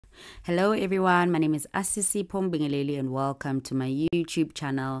Hello everyone, my name is Asisipho Mbingeleli and welcome to my YouTube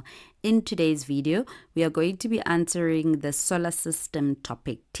channel. In today's video, we are going to be answering the solar system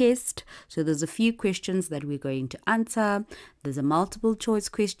topic test. So there's a few questions that we're going to answer. There's a multiple choice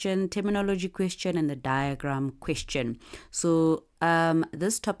question, terminology question, and the diagram question. So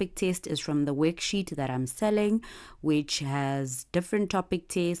this topic test is from the worksheet that I'm selling, which has different topic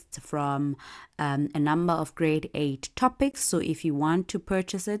tests from a number of grade 8 topics. So if you want to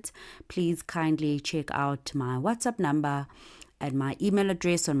purchase it, please kindly check out my WhatsApp number and my email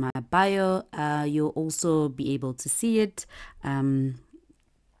address on my bio. You'll also be able to see it in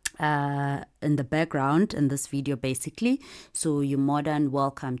the background in this video basically. So you're more than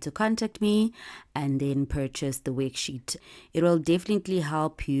welcome to contact me and then purchase the worksheet. It will definitely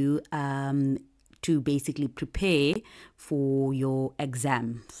help you to basically prepare for your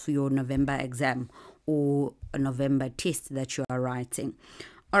exam, for your November exam or a November test that you are writing.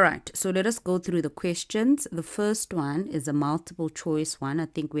 All right, so let us go through the questions. The first one is a multiple choice one. I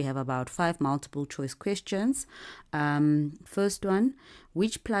think we have about 5 multiple choice questions. First one,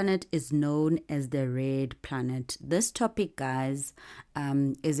 which planet is known as the red planet? This topic, guys,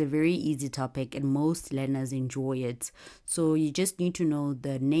 is a very easy topic and most learners enjoy it. So you just need to know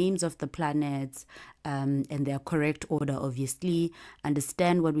the names of the planets and their correct order, obviously.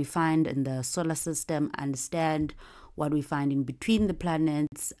 Understand what we find in the solar system, understand what we find in between the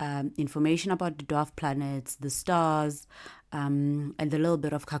planets, information about the dwarf planets, the stars, and a little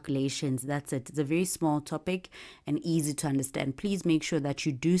bit of calculations. That's it. It's a very small topic and easy to understand. Please make sure that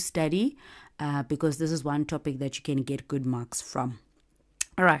you do study because this is one topic that you can get good marks from.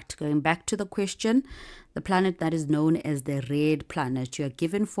 All right, going back to the question, the planet that is known as the red planet. You are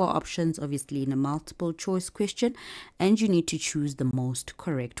given 4 options, obviously, in a multiple choice question, and you need to choose the most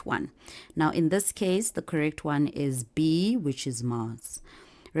correct one. Now, in this case, the correct one is B, which is Mars.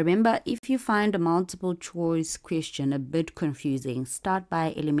 Remember, if you find a multiple choice question a bit confusing, start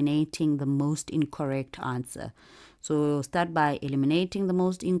by eliminating the most incorrect answer. So start by eliminating the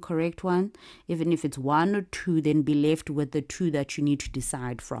most incorrect one. Even if it's 1 or 2, then be left with the 2 that you need to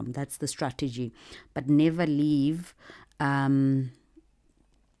decide from. That's the strategy. But never leave an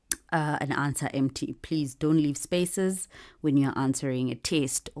answer empty. Please don't leave spaces when you're answering a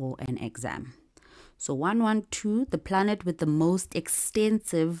test or an exam. So 112, the planet with the most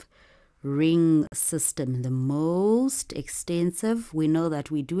extensive ring system. The most extensive, we know that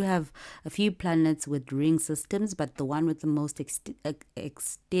we do have a few planets with ring systems, but the one with the most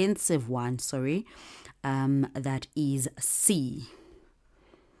extensive one, that is C.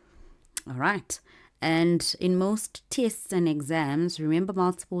 All right. And in most tests and exams, remember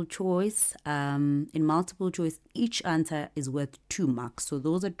multiple choice. In multiple choice, each answer is worth 2 marks. So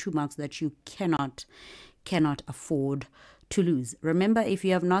those are 2 marks that you cannot afford to lose. Remember, if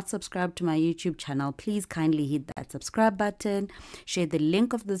you have not subscribed to my YouTube channel, please kindly hit that subscribe button. Share the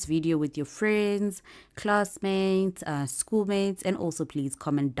link of this video with your friends, classmates, schoolmates, and also please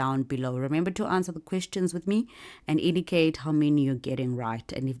comment down below. Remember to answer the questions with me and indicate how many you're getting right.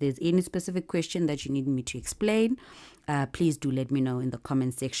 And if there's any specific question that you need me to explain, please do let me know in the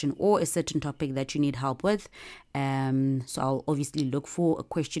comment section, or a certain topic that you need help with. So I'll obviously look for a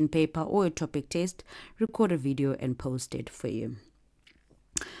question paper or a topic test, record a video and post it for you.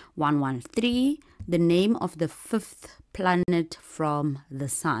 113, the name of the 5th planet from the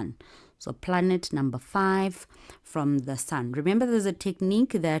sun. So planet number 5 from the sun. Remember, there's a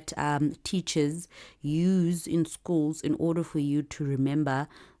technique that teachers use in schools in order for you to remember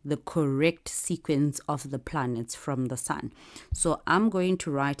the correct sequence of the planets from the sun. So I'm going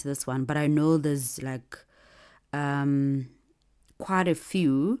to write this one, but I know there's like quite a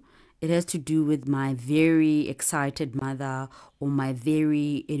few. It has to do with my very excited mother or my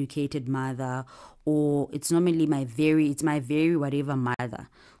very educated mother, or it's normally my very whatever mother.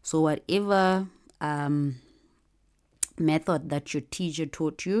 So whatever method that your teacher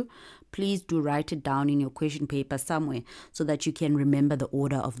taught you, please do write it down in your question paper somewhere so that you can remember the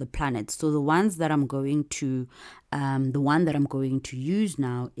order of the planets. So the ones that I'm going to, the one that I'm going to use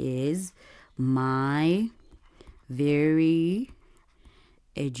now is my very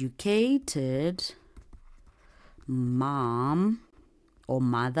educated mom or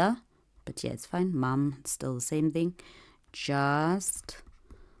mother, but yeah, it's fine. Mom, it's still the same thing. Just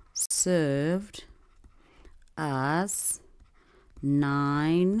served us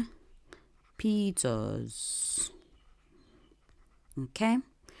 9 pizzas. Okay,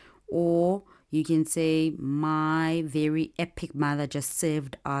 or you can say my very epic mother just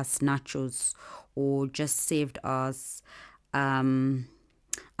served us nachos, or just served us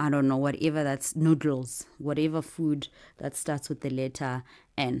I don't know, whatever, that's noodles, whatever food that starts with the letter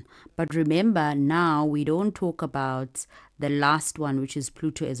N. But remember, now we don't talk about the last one, which is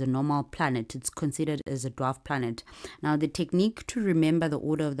Pluto, as a normal planet. It's considered as a dwarf planet. Now, the technique to remember the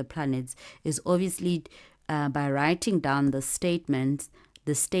order of the planets is obviously by writing down the statement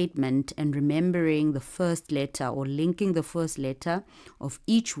and remembering the first letter, or linking the first letter of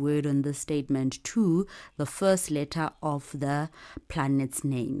each word on the statement to the first letter of the planet's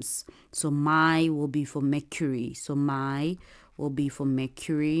names. So my will be for Mercury. So my will be for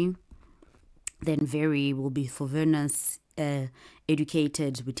Mercury. Then very will be for Venus.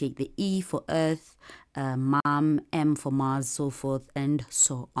 Educated, we take the E for Earth. M for Mars, so forth and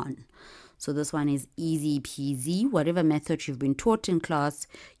so on. So this one is easy peasy. Whatever method you've been taught in class,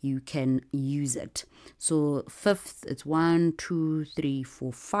 you can use it. So fifth, it's 1, 2, 3,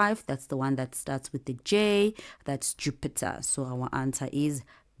 4, 5. That's the one that starts with the J. That's Jupiter. So our answer is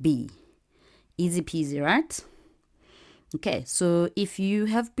B. Easy peasy, right? Okay, so if you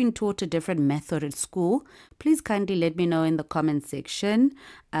have been taught a different method at school, please kindly let me know in the comment section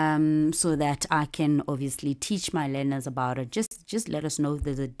so that I can obviously teach my learners about it. Just let us know if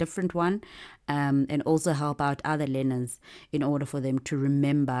there's a different one, and also help out other learners in order for them to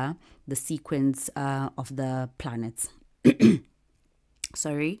remember the sequence of the planets.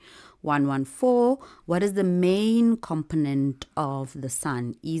 Sorry, 114. What is the main component of the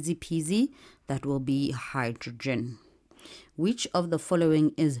sun? Easy peasy, that will be hydrogen. Which of the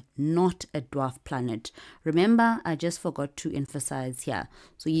following is not a dwarf planet? Remember, I just forgot to emphasize here.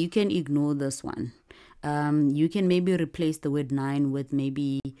 So you can ignore this one. You can maybe replace the word 9 with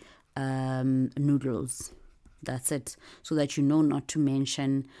maybe noodles. That's it. So that you know not to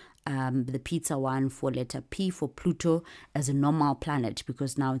mention the pizza one for letter P for Pluto as a normal planet,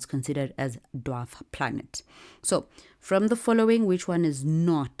 because now it's considered as dwarf planet. So from the following, which one is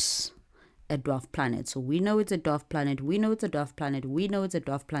not a dwarf planet? So we know it's a dwarf planet, we know it's a dwarf planet, we know it's a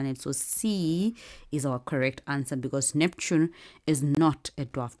dwarf planet. So C is our correct answer, because Neptune is not a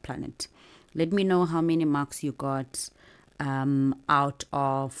dwarf planet. Let me know how many marks you got out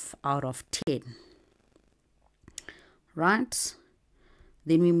of 10. Right?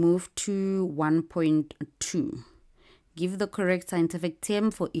 Then we move to 1.2. Give the correct scientific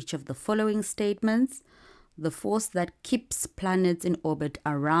term for each of the following statements. The force that keeps planets in orbit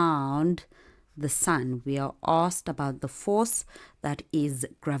around the sun. We are asked about the force that is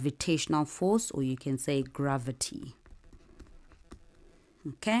gravitational force, or you can say gravity.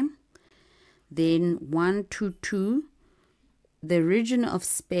 Okay. Then 122. The region of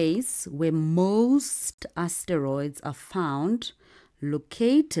space where most asteroids are found,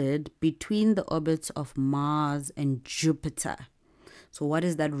 located between the orbits of Mars and Jupiter. So what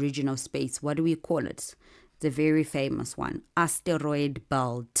is that region of space? What do we call it? It's a very famous one, asteroid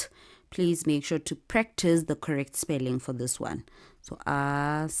belt. Please make sure to practice the correct spelling for this one. So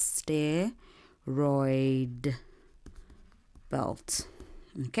asteroid belt.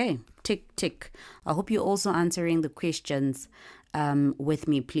 Okay, tick, tick. I hope you're also answering the questions with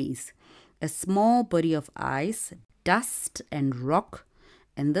me, please. A small body of ice, dust and rock,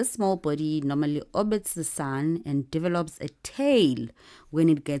 and this small body normally orbits the sun and develops a tail when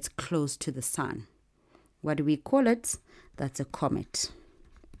it gets close to the sun. What do we call it? That's a comet.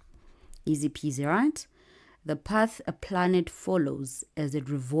 Easy peasy, right? The path a planet follows as it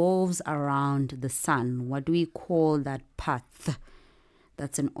revolves around the sun. What do we call that path?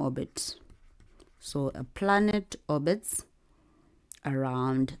 That's an orbit. So a planet orbits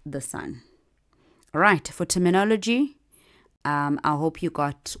around the sun. All right, for terminology, I hope you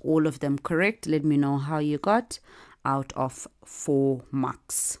got all of them correct. Let me know how you got out of 4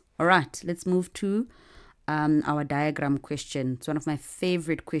 marks. All right, let's move to our diagram question. It's one of my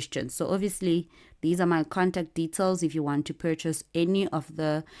favorite questions. So obviously, these are my contact details if you want to purchase any of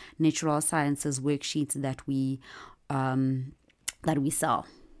the natural sciences worksheets that we sell.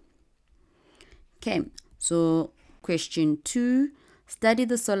 Okay, so question 2. Study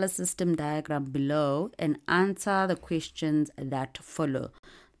the solar system diagram below and answer the questions that follow.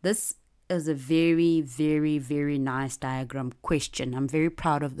 This is a very, very, very nice diagram question. I'm very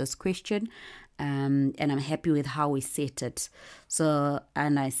proud of this question, and I'm happy with how we set it. So,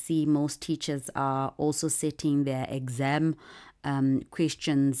 and I see most teachers are also setting their exam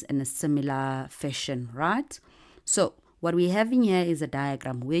questions in a similar fashion, right? So what we have in here is a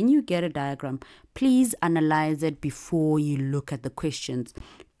diagram. When you get a diagram, please analyze it before you look at the questions.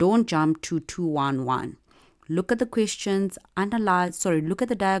 Don't jump to 211. Look at the questions, look at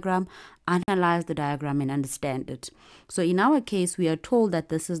the diagram, analyze the diagram and understand it. So in our case, we are told that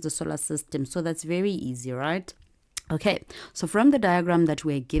this is the solar system. So that's very easy, right? Okay, so from the diagram that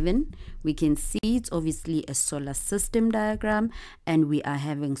we're given, we can see it's obviously a solar system diagram, and we are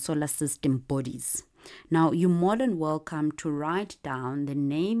having solar system bodies. Now, you're more than welcome to write down the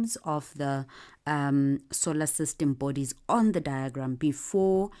names of the solar system bodies on the diagram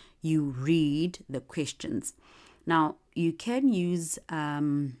before you read the questions. Now, you can use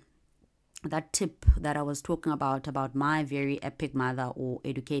that tip that I was talking about my very epic mother or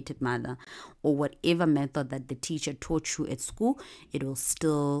educated mother, or whatever method that the teacher taught you at school, it will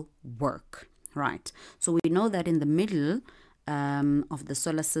still work, right? So we know that in the middle of the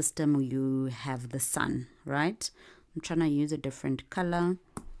solar system, you have the sun, right? I'm trying to use a different color.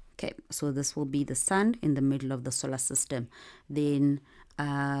 Okay, so this will be the sun in the middle of the solar system. Then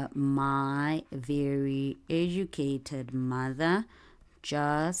my very educated mother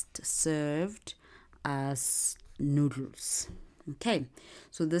just served us noodles. Okay,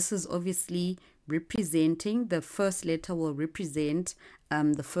 so this is obviously representing, the first letter will represent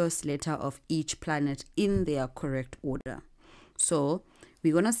the first letter of each planet in their correct order. So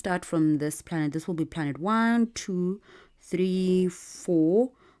we're going to start from this planet. This will be planet 1, 2, 3,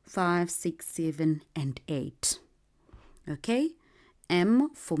 4, 5, 6, 7, and 8. Okay, M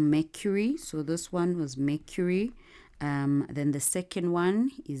for Mercury. So this one was Mercury. Then the second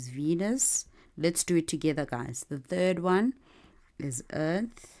one is Venus. Let's do it together, guys. The third one is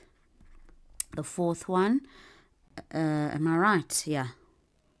Earth. The fourth one, am I right? Yeah,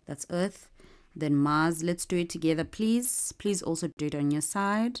 that's Earth. Then Mars. Let's do it together, please. Please also do it on your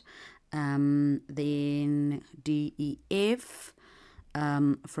side. Then D, E, F.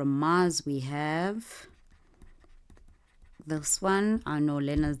 From Mars we have this one. I know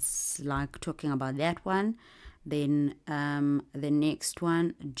Leonard's like talking about that one. Then the next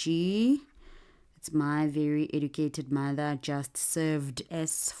one, G. It's my very educated mother just served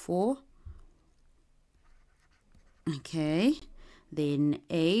S4. Okay. Then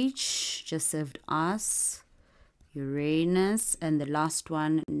H just served us, Uranus. And the last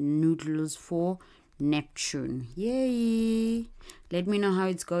one, noodles for Neptune. Yay. Let me know how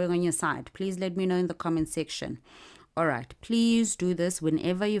it's going on your side. Please let me know in the comment section. All right, please do this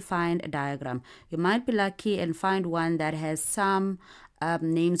whenever you find a diagram. You might be lucky and find one that has some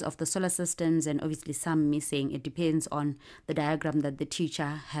names of the solar systems and obviously some missing. It depends on the diagram that the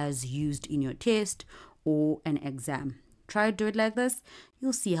teacher has used in your test or an exam. Try to do it like this.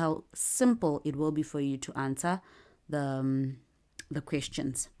 You'll see how simple it will be for you to answer the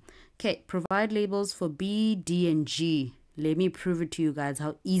questions. Okay, provide labels for B, D, and G. Let me prove it to you guys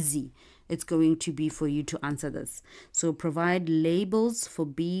how easy it's going to be for you to answer this. So provide labels for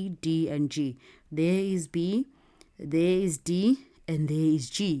B, D, and G. There is B, there is D, and there is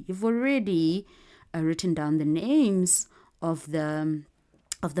G. You've already written down the names of the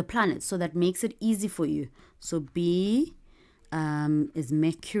planets, so that makes it easy for you. So B is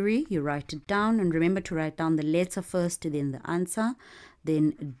Mercury. You write it down, and remember to write down the letter first, then the answer.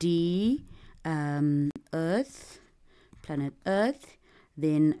 Then D, Earth, planet Earth.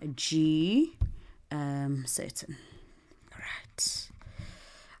 Then G, Saturn. All right.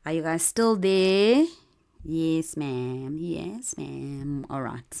 Are you guys still there? Yes, ma'am. Yes, ma'am. All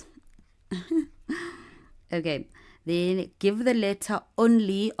right. Okay. Then give the letter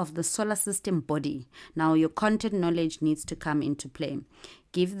only of the solar system body. Now your content knowledge needs to come into play.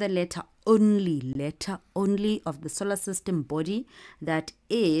 Give the letter only of the solar system body that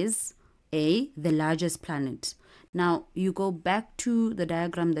is the largest planet. Now you go back to the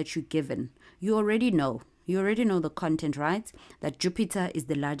diagram that you're given. You already know the content, right? That Jupiter is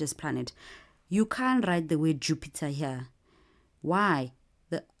the largest planet. You can't write the word Jupiter here. Why?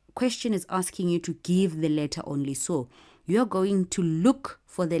 The question is asking you to give the letter only. So you're going to look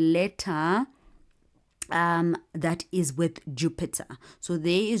for the letter that is with Jupiter. So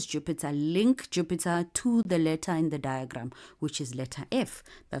there is Jupiter. Link Jupiter to the letter in the diagram, which is letter F.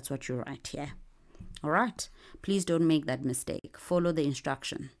 That's what you write here. All right. Please don't make that mistake. Follow the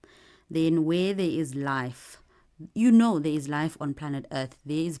instruction. Then where there is life, you know there is life on planet Earth.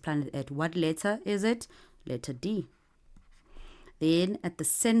 There is planet Earth. What letter is it? Letter D. Then at the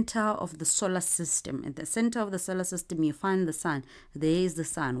center of the solar system, you find the sun. There is the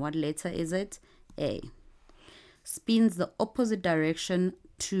sun. What letter is it? A. Spins the opposite direction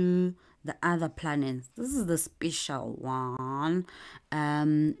to the other planets. This is the special one.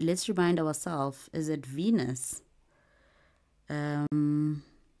 Let's remind ourselves, is it Venus? Yeah,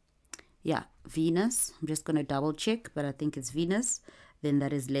 Venus. I'm just going to double check, but I think it's Venus. Then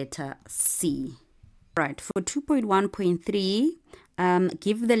that is letter C. Right, for 2.1.3,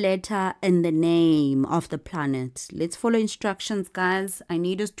 Give the letter and the name of the planet. Let's follow instructions, guys. I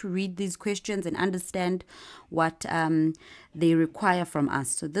need us to read these questions and understand what they require from us.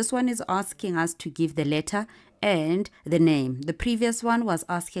 So this one is asking us to give the letter and the name. The previous one was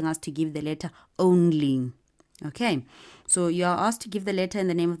asking us to give the letter only. Okay, so you are asked to give the letter and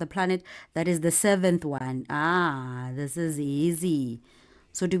the name of the planet. That is the seventh one. This is easy.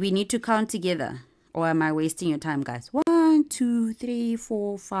 So do we need to count together? Or am I wasting your time, guys? 1, 2, 3,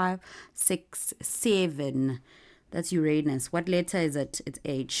 4, 5, 6, 7. That's Uranus. What letter is it? It's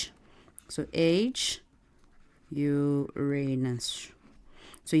H. So H, Uranus.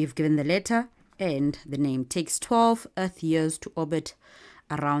 So you've given the letter and the name. Takes 12 Earth years to orbit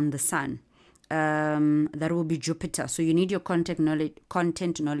around the sun. That will be Jupiter. So you need your content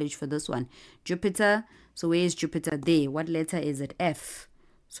knowledge for this one. Jupiter. So where is Jupiter? There. What letter is it? F.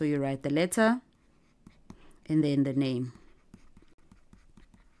 So you write the letter and then the name.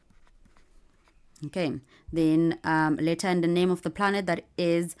 Okay, then letter and the name of the planet that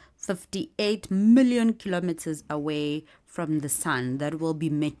is 58 million kilometers away from the sun. That will be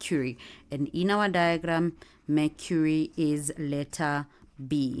Mercury. And in our diagram, Mercury is letter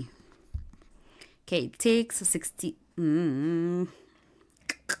B. Okay, it takes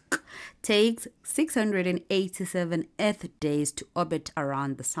 687 Earth days to orbit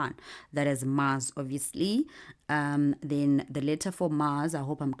around the sun. That is Mars, obviously. Then the letter for Mars, I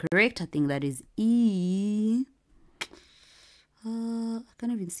hope I'm correct. I think that is E. I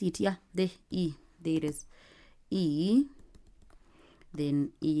can't even see it. Yeah, there, E. There it is. E.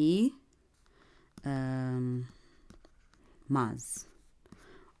 Then E. Mars.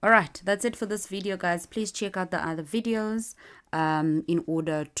 Alright, that's it for this video, guys. Please check out the other videos in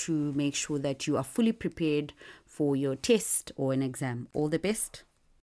order to make sure that you are fully prepared for your test or an exam. All the best.